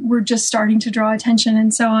were just starting to draw attention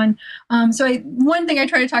and so on. One thing I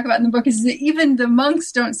try to talk about in the book is that even the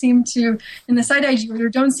monks don't seem to, in the Saidaiji order,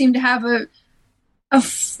 don't seem to have a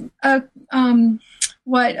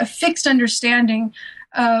fixed understanding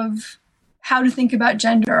of how to think about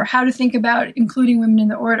gender, or how to think about including women in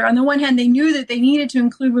the order. On the one hand, they knew that they needed to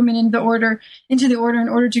include women into the order in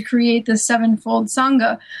order to create the sevenfold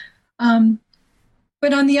Sangha.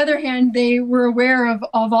 but on the other hand, they were aware of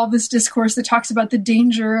all this discourse that talks about the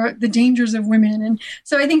dangers of women. And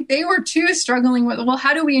so I think they were too struggling with, well,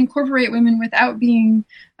 how do we incorporate women without being,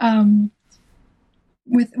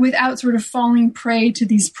 without sort of falling prey to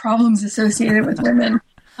these problems associated with women?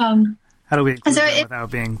 How do we include them without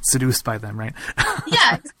being seduced by them, right?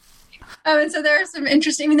 Yeah. And so there are some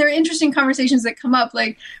there are interesting conversations that come up,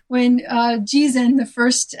 like when Jizen, the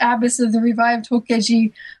first abbess of the revived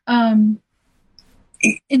Hokkeji,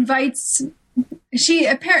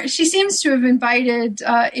 she seems to have invited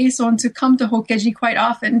Aeson to come to Hokkeji quite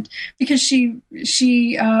often, because she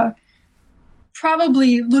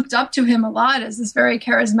probably looked up to him a lot as this very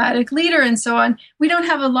charismatic leader and so on. We don't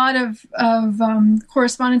have a lot of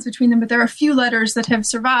correspondence between them, but there are a few letters that have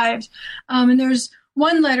survived. And there's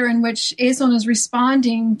one letter in which Aeson is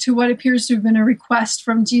responding to what appears to have been a request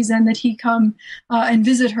from Jizen that he come and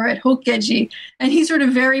visit her at Hokkeji. And he sort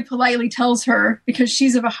of very politely tells her, because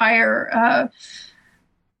she's of a higher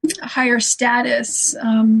status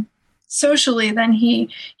socially than he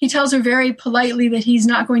tells her very politely that he's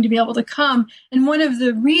not going to be able to come. And one of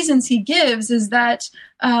the reasons he gives is that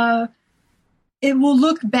it will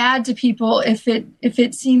look bad to people if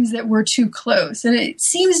it seems that we're too close. And it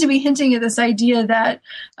seems to be hinting at this idea that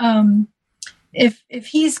if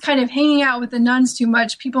he's kind of hanging out with the nuns too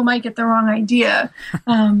much, people might get the wrong idea.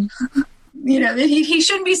 He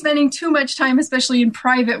shouldn't be spending too much time, especially in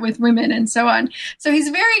private, with women and so on. So he's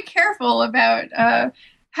very careful about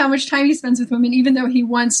how much time he spends with women, even though he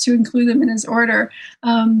wants to include them in his order.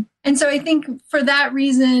 And so I think for that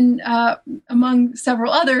reason, among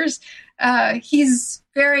several others, he's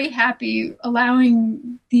very happy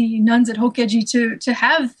allowing the nuns at Hokkeji to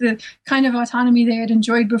have the kind of autonomy they had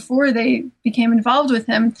enjoyed before they became involved with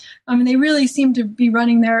him. And they really seem to have been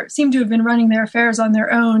running their affairs on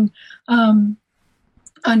their own, on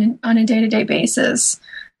a day-to-day basis.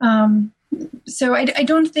 So I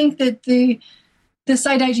don't think that the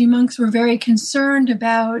Saidaiji monks were very concerned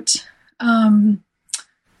about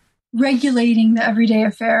regulating the everyday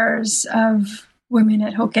affairs of women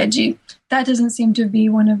at Hokkeji. That doesn't seem to be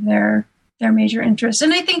one of their major interests.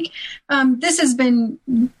 And I think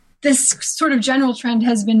this sort of general trend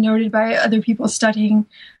has been noted by other people studying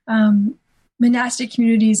monastic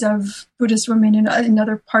communities of Buddhist women in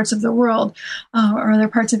other parts of the world or other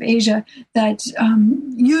parts of Asia, that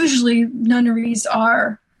usually nunneries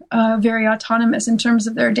are very autonomous in terms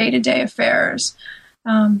of their day-to-day affairs.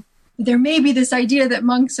 There may be this idea that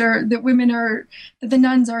the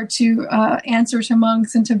nuns are to answer to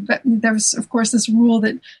monks, and there's of course this rule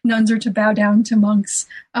that nuns are to bow down to monks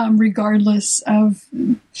regardless of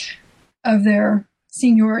their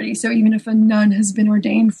seniority. So even if a nun has been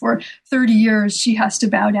ordained for 30 years, she has to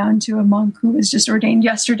bow down to a monk who was just ordained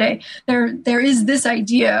yesterday. There is this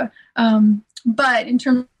idea, but in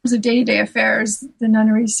terms of day-to-day affairs, the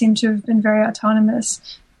nunneries seem to have been very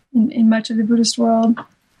autonomous in much of the Buddhist world.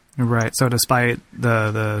 Right. So despite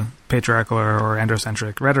the patriarchal or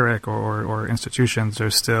androcentric rhetoric or institutions,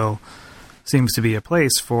 there still seems to be a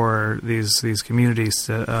place for these communities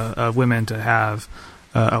of women to have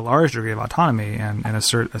a large degree of autonomy and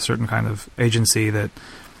assert a certain kind of agency that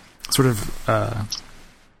sort of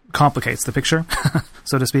complicates the picture,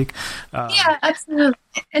 so to speak. Yeah, absolutely.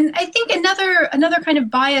 And I think another kind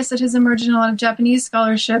of bias that has emerged in a lot of Japanese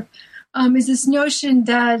scholarship is this notion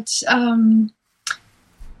that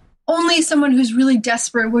only someone who's really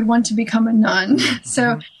desperate would want to become a nun.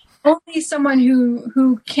 So only someone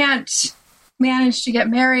who can't manage to get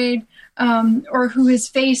married or who has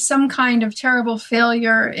faced some kind of terrible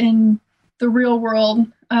failure in the real world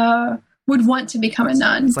would want to become a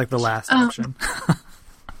nun. It's like the last option.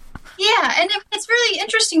 Yeah, and it's really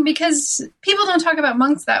interesting because people don't talk about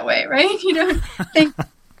monks that way, right? You don't think you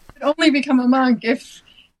could only become a monk if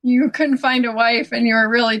you couldn't find a wife and you were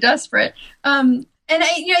really desperate. And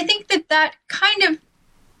I think that kind of,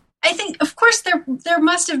 I think, of course, there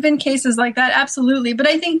must have been cases like that, absolutely. But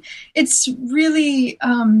I think it's really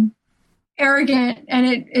arrogant, and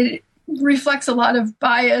it reflects a lot of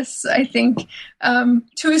bias, I think,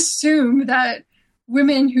 to assume that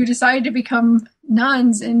women who decided to become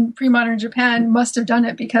nuns in pre-modern Japan must have done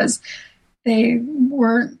it because they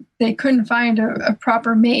couldn't find a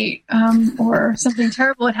proper mate or something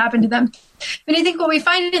terrible had happened to them. And I think what we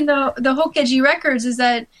find in the Hokkeji records is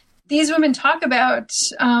that these women talk about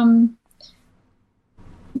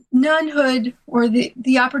nunhood or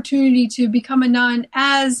the opportunity to become a nun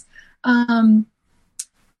as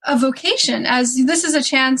a vocation, as this is a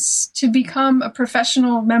chance to become a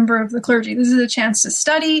professional member of the clergy. This is a chance to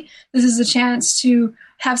study. This is a chance to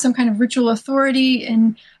have some kind of ritual authority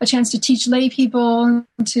and a chance to teach lay people,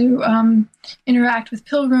 to interact with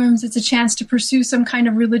pilgrims. It's a chance to pursue some kind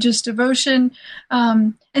of religious devotion.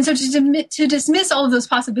 And so to dismiss all of those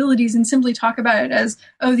possibilities and simply talk about it as,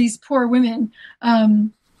 oh, these poor women,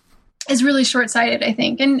 is really short-sighted, I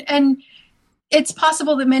think. And it's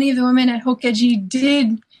possible that many of the women at Hokkaiji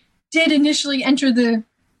did initially enter the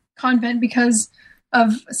convent because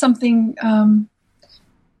of something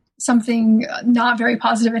not very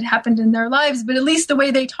positive had happened in their lives, but at least the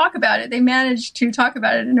way they talk about it, they managed to talk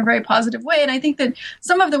about it in a very positive way. And I think that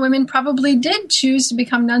some of the women probably did choose to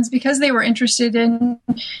become nuns because they were interested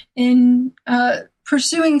in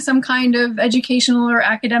pursuing some kind of educational or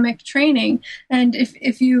academic training. And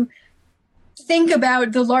if you think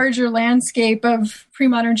about the larger landscape of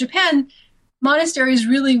pre-modern Japan, monasteries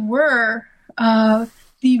really were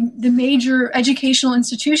the major educational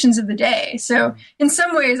institutions of the day. So in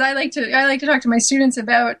some ways, I like to talk to my students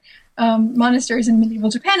about monasteries in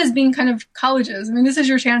medieval Japan as being kind of colleges. I mean, this is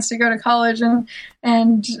your chance to go to college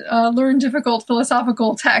and learn difficult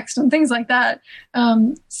philosophical text and things like that.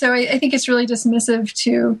 So I think it's really dismissive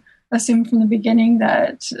to assume from the beginning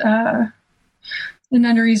that the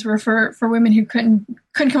nunneries were for women who couldn't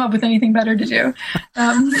come up with anything better to do.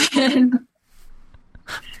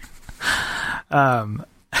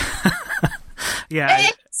 Yeah.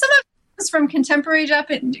 Some of it was from contemporary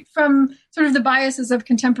Japan, from sort of the biases of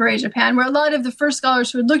contemporary Japan, where a lot of the first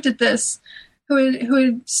scholars who had looked at this, who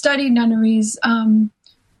had studied nunneries,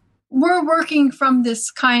 were working from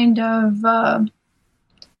this kind of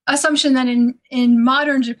assumption that in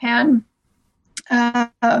modern Japan,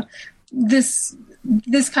 this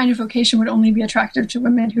kind of vocation would only be attractive to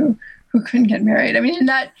women who couldn't get married. I mean, and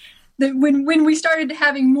that when we started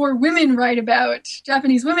having more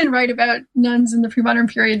Japanese women write about nuns in the pre-modern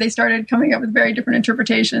period, they started coming up with very different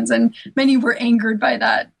interpretations, and many were angered by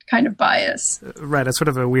that kind of bias. Right. It's sort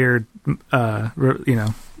of a weird,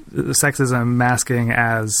 sexism masking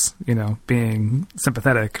as, being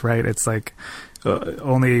sympathetic, right? It's like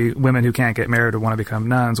only women who can't get married want to become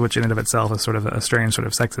nuns, which in and of itself is sort of a strange sort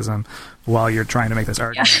of sexism, while you're trying to make this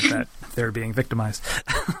argument that they're being victimized.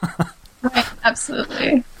 Right.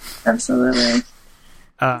 Absolutely. There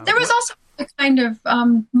was also a kind of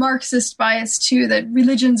Marxist bias too, that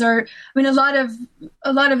religions are. I mean, a lot of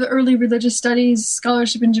the early religious studies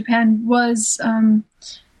scholarship in Japan was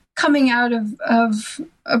coming out of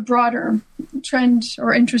a broader trend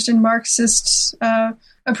or interest in Marxist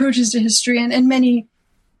approaches to history, and many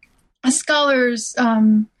scholars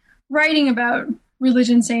writing about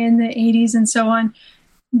religion, say in the 80s and so on,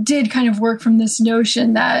 did kind of work from this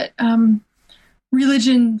notion that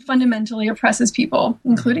religion fundamentally oppresses people,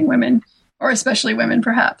 including women, or especially women,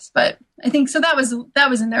 perhaps. But I think so. That was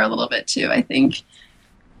in there a little bit too, I think.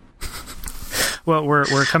 Well,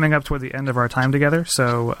 we're coming up toward the end of our time together,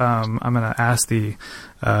 so I'm going to ask the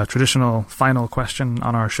traditional final question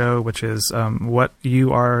on our show, which is what is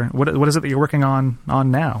it that you're working on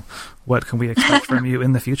now? What can we expect from you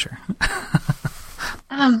in the future?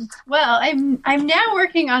 Well, I'm now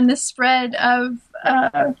working on the spread of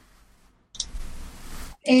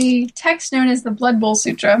a text known as the Blood Bowl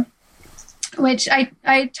Sutra, which I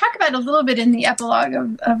talk about a little bit in the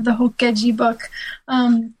epilogue of the Hokkaiji book.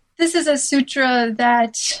 This is a sutra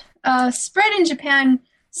that spread in Japan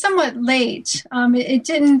somewhat late. It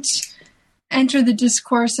didn't enter the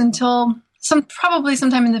discourse until probably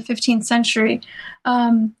sometime in the 15th century.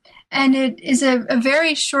 And it is a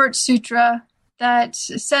very short sutra that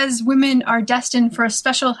says women are destined for a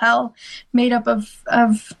special hell made up of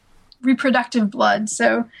reproductive blood,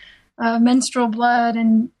 so menstrual blood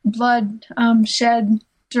and blood shed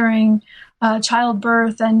during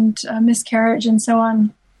childbirth and miscarriage and so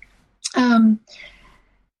on.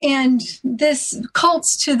 And this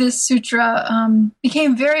cults to this sutra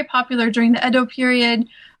became very popular during the Edo period,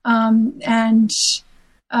 and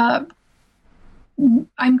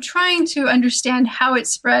I'm trying to understand how it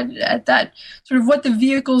spread at that, sort of what the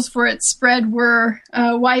vehicles for its spread were,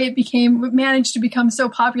 why it managed to become so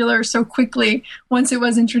popular so quickly once it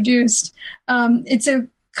was introduced. It's a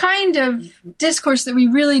kind of discourse that we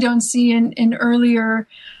really don't see in earlier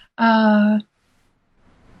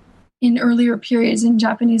periods in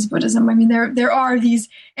Japanese Buddhism. I mean, there are these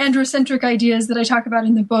androcentric ideas that I talk about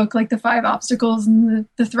in the book, like the 5 obstacles and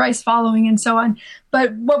the thrice following and so on.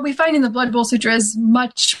 But what we find in the Blood Bowl Sutra is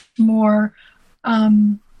much more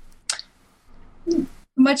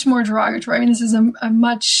derogatory. I mean, this is a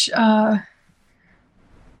much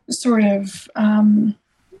sort of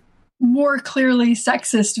more clearly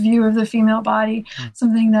sexist view of the female body,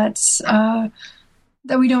 something that's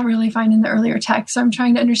that we don't really find in the earlier texts. So I'm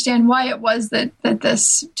trying to understand why it was that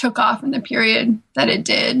this took off in the period that it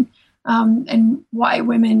did, and why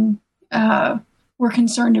women were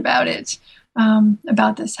concerned about it,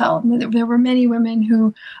 about this hell. There were many women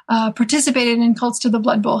who participated in cults to the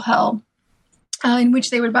Blood Bowl hell, in which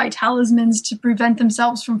they would buy talismans to prevent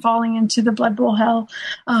themselves from falling into the Blood Bowl hell,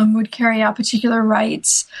 would carry out particular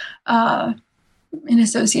rites in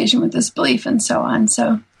association with this belief, and so on.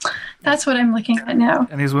 So that's what I'm looking at now.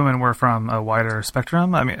 And these women were from a wider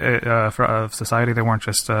spectrum, of society. They weren't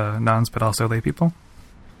just nuns, but also lay people?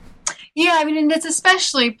 Yeah, I mean, and it's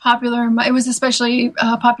especially popular. It was especially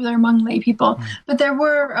popular among lay people. But there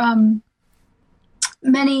were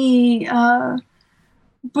many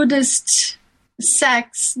Buddhist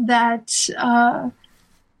sects that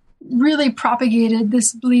really propagated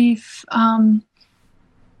this belief.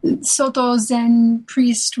 Soto Zen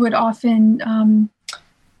priest would often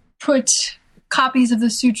put copies of the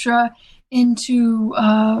sutra into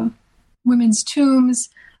women's tombs.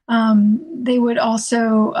 They would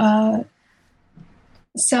also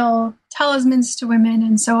sell talismans to women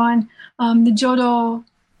and so on. The Jodo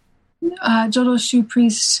Shu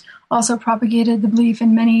priests also propagated the belief,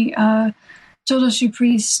 and many Jodo Shu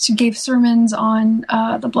priests gave sermons on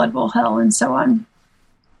the Blood Bowl hell and so on.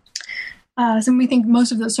 So we think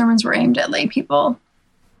most of those sermons were aimed at lay people.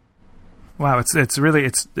 Wow, it's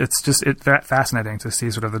just fascinating to see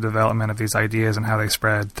sort of the development of these ideas and how they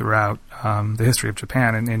spread throughout the history of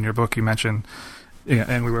Japan. And in your book, you mentioned,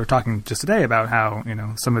 and we were talking just today about how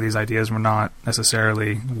some of these ideas were not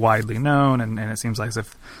necessarily widely known, and it seems like as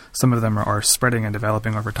if some of them are spreading and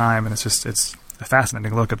developing over time. And it's a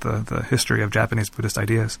fascinating look at the history of Japanese Buddhist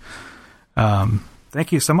ideas.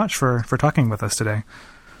 Thank you so much for talking with us today.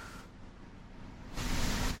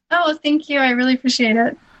 Oh, thank you. I really appreciate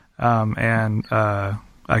it. And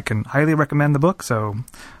I can highly recommend the book. So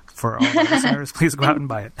for all the listeners, please go out and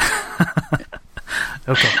buy it.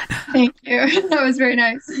 Okay. Thank you. That was very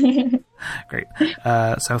nice. Great.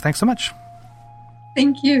 So thanks so much.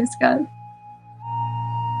 Thank you, Scott.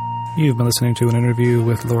 You've been listening to an interview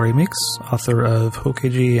with Laurie Meeks, author of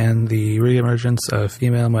Hokeji and the Reemergence of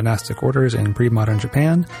Female Monastic Orders in Pre-Modern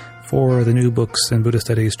Japan, for the New Books and Buddhist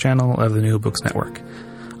Studies channel of the New Books Network.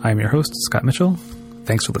 I'm your host, Scott Mitchell.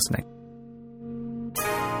 Thanks for listening.